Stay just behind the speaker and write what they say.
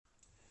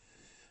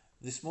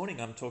This morning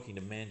I'm talking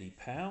to Mandy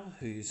Powell,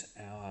 who's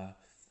our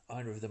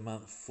owner of the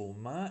month for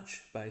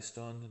March, based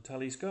on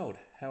Tullys Gold.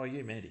 How are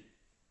you, Mandy?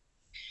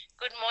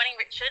 Good morning,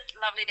 Richard.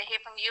 Lovely to hear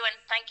from you, and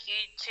thank you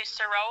to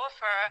Saroa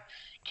for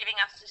giving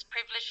us this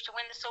privilege to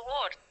win this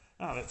award.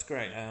 Oh, that's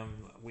great.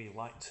 We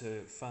like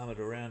to farm it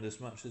around as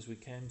much as we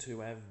can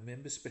to have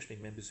members, especially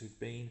members who've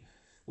been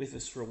with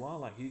us for a while,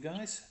 like you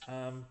guys.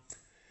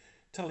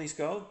 Tullys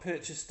Gold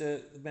purchased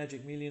the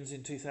Magic Millions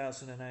in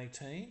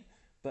 2018,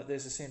 but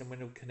there's a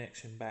sentimental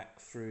connection back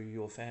through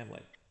your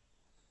family.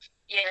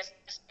 Yes,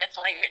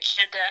 definitely,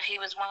 Richard. He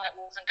was one that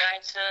wasn't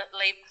going to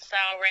leave the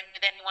sale ring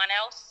with anyone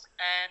else,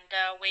 and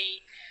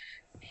we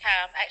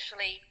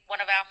actually,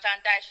 one of our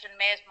foundation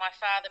mares, my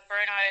father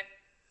Bruno,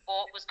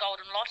 bought was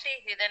Golden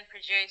Lottie, who then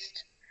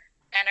produced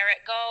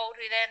Anorak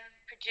Gold, who then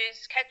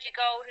produced Kadji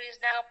Gold,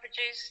 who's now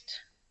produced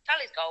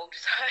Tully's Gold.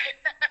 So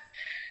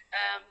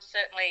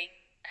certainly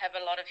have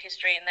a lot of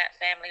history in that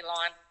family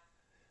line.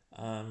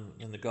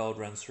 And the gold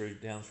runs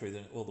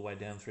all the way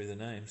down through the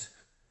names.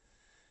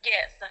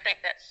 Yes, I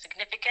think that's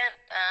significant.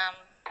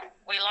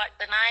 We like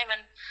the name,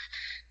 and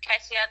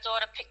Casey, our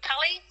daughter, picked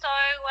Tully, so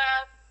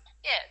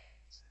yeah,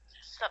 it's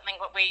something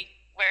that we're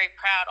very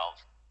proud of.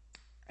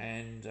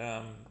 And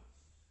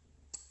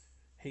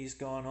he's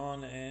gone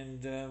on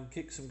and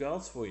kicked some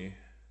goals for you.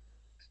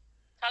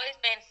 Tully's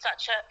been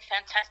such a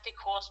fantastic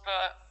horse for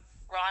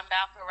Ryan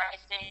Balfour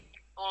Racing.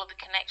 All of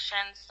the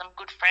connections, some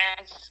good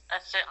friends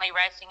are certainly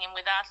racing him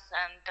with us,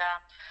 and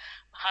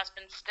my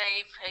husband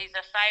Steve, he's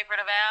a favourite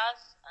of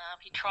ours.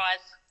 He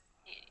tries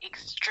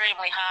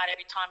extremely hard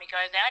every time he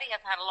goes out. He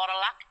hasn't had a lot of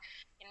luck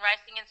in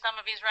racing in some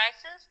of his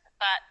races,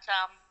 but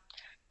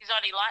he's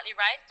only lightly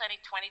raced, only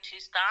 22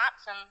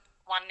 starts, and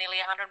won nearly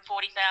 140,000.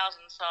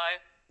 So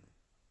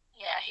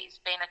yeah,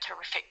 he's been a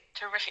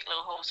terrific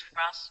little horse for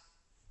us.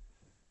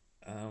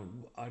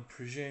 I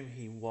presume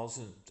he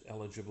wasn't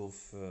eligible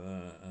for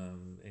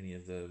any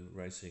of the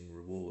racing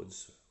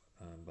rewards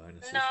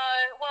bonuses. No,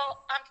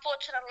 well,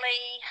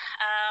 unfortunately,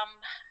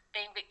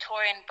 being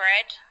Victorian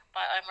bred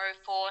by Oamaru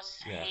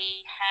Force, Yeah.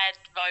 he had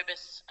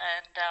Vobis,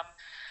 and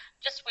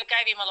just we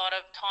gave him a lot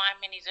of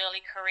time in his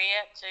early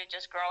career to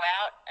just grow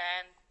out,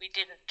 and we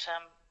didn't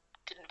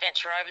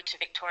venture over to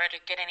Victoria to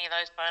get any of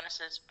those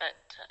bonuses,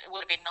 but it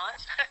would have been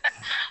nice.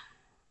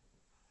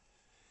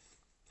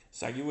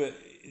 So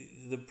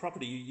the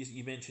property,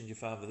 you mentioned your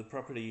father, the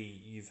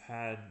property you've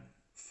had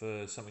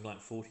for something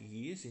like 40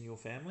 years in your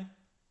family?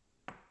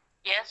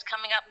 Yes,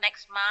 coming up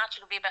next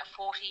March, it'll be about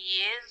 40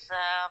 years.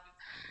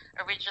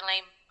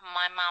 Originally,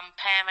 my mum,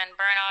 Pam, and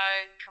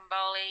Bruno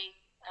Trimboli,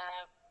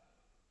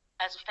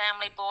 as a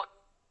family, bought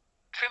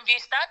Trimview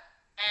Stud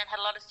and had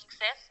a lot of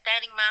success,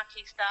 standing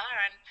marquee star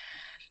and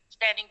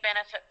standing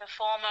benefit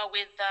performer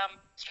with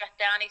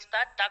Strathdownie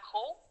Stud, Doug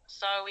Hall.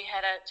 So we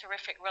had a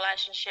terrific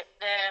relationship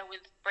there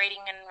with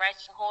breeding and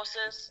racing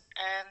horses.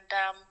 And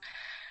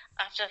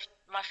after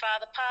my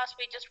father passed,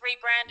 we just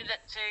rebranded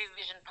it to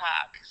Vision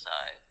Park. So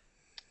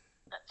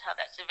that's how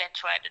that's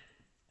eventuated.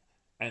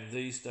 And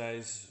these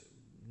days,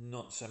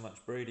 not so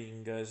much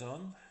breeding goes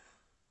on?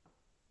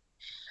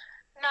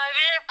 No,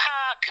 Vision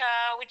Park,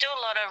 we do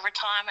a lot of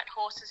retirement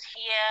horses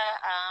here,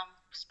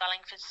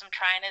 spelling for some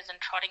trainers and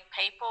trotting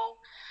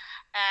people.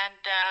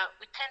 And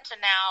we tend to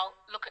now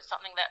look at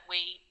something that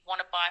we want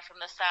to buy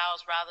from the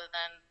sales rather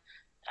than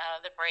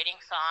the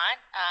breeding side.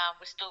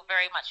 We're still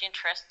very much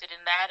interested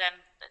in that, and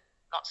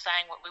not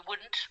saying what we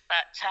wouldn't,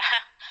 but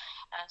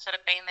sort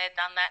of been there,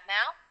 done that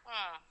now.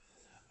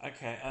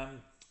 Okay,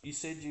 you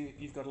said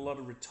you've got a lot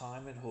of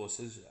retirement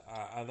horses.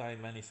 Are they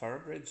mainly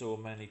thoroughbreds or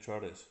mainly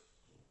trotters?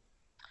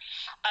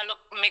 Look,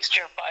 a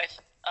mixture of both.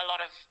 A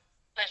lot of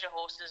pleasure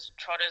horses,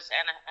 trotters,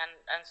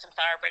 and some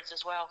thoroughbreds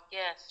as well,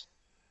 yes.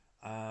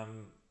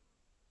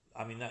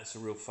 I mean, that's a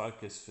real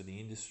focus for the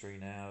industry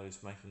now,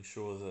 is making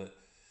sure that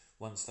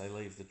once they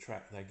leave the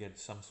track, they get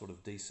some sort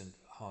of decent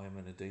home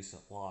and a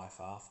decent life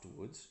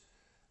afterwards.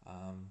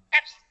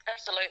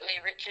 Absolutely,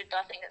 Richard.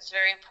 I think it's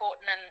very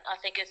important, and I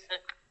think it's the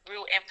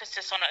real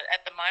emphasis on it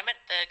at the moment.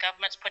 The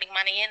government's putting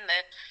money in,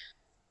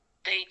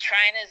 the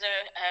trainers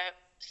are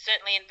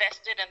certainly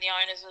invested, and the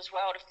owners as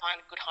well, to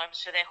find good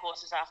homes for their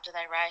horses after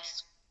they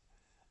race.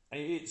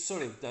 It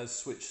sort of does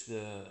switch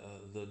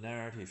the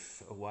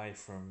narrative away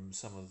from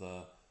some of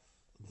the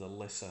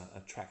lesser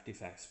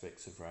attractive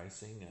aspects of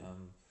racing,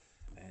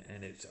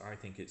 and I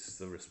think it's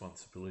the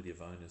responsibility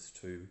of owners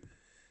to,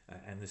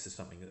 and this is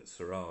something that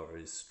Saroa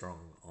is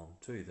strong on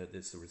too, that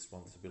it's the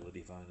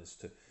responsibility of owners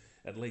to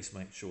at least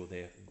make sure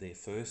their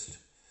first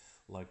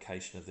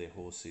location of their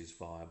horse is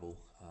viable.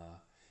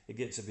 It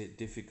gets a bit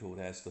difficult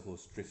as the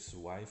horse drifts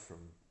away from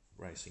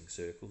racing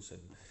circles,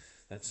 and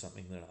that's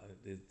something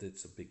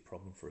that's a big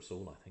problem for us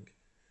all, I think.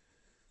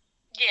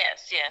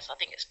 Yes, I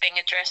think it's being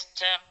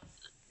addressed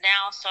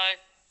now. So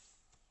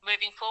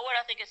moving forward,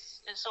 I think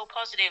it's all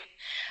positive.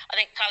 I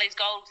think Tullys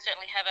Gold will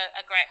certainly have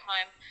a great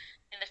home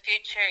in the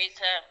future. He's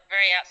a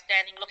very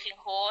outstanding looking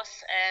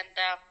horse, and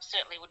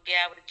certainly would be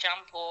able to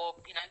jump or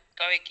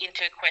go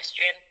into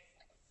equestrian.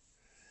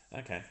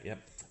 Okay,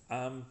 yep.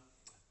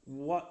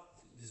 What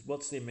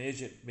What's the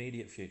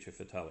immediate future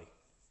for Tully?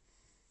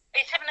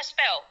 He's having a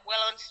spell,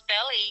 well-earned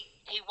spell.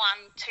 He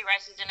won 2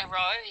 races in a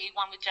row. He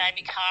won with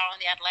Jamie Carr on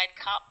the Adelaide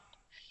Cup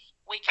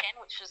weekend,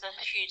 which was a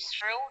huge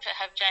thrill to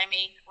have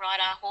Jamie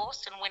ride our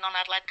horse and win on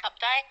Adelaide Cup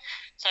Day.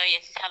 So,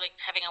 yes, he's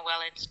having a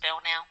well-earned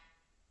spell now.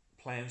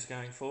 Plans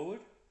going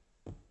forward?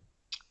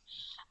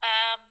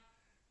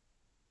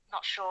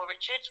 Not sure,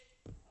 Richard.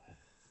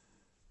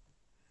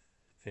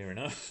 Fair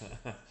enough.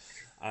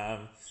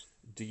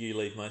 Do you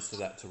leave most of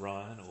that to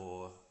Ryan,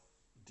 or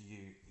do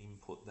you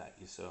input that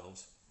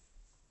yourselves?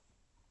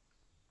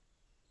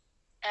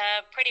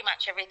 Pretty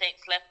much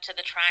everything's left to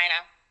the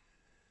trainer.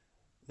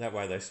 That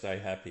way they stay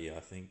happy. I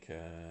think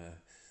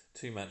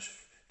too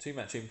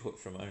much input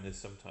from owners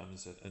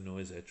sometimes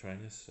annoys our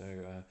trainers.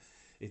 So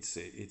it's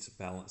a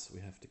balance that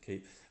we have to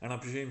keep. And I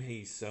presume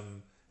he's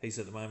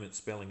at the moment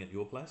spelling at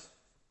your place.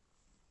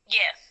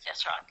 Yes,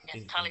 that's right.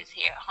 Yes, Tullys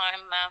here at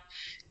home.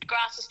 The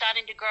grass is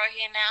starting to grow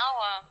here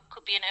now.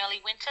 Could be an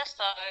early winter,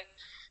 so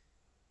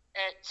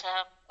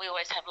we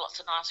always have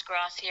lots of nice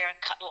grass here and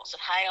cut lots of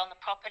hay on the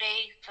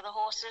property for the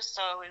horses.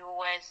 So we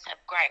always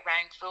have great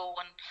rainfall,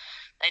 and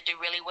they do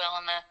really well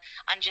in the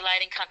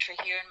undulating country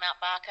here in Mount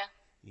Barker.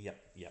 Yep.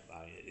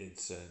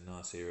 It's a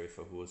nice area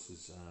for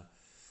horses.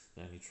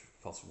 The only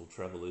possible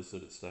trouble is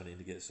that it's starting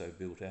to get so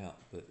built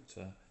out, but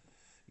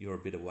you're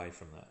a bit away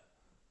from that.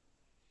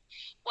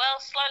 Well,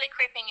 slowly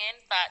creeping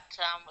in, but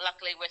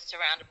luckily we're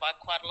surrounded by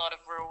quite a lot of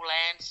rural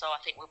land, so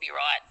I think we'll be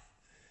right.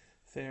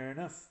 Fair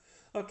enough.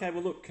 Okay,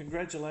 well, look,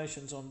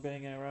 congratulations on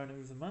being our owner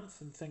of the month,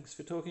 and thanks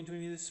for talking to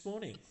me this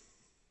morning.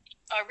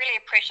 I really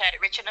appreciate it,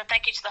 Richard, and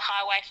thank you to the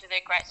Highway for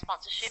their great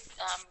sponsorship.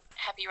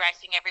 Happy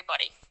racing,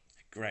 everybody.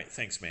 Great,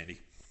 thanks, Mandy.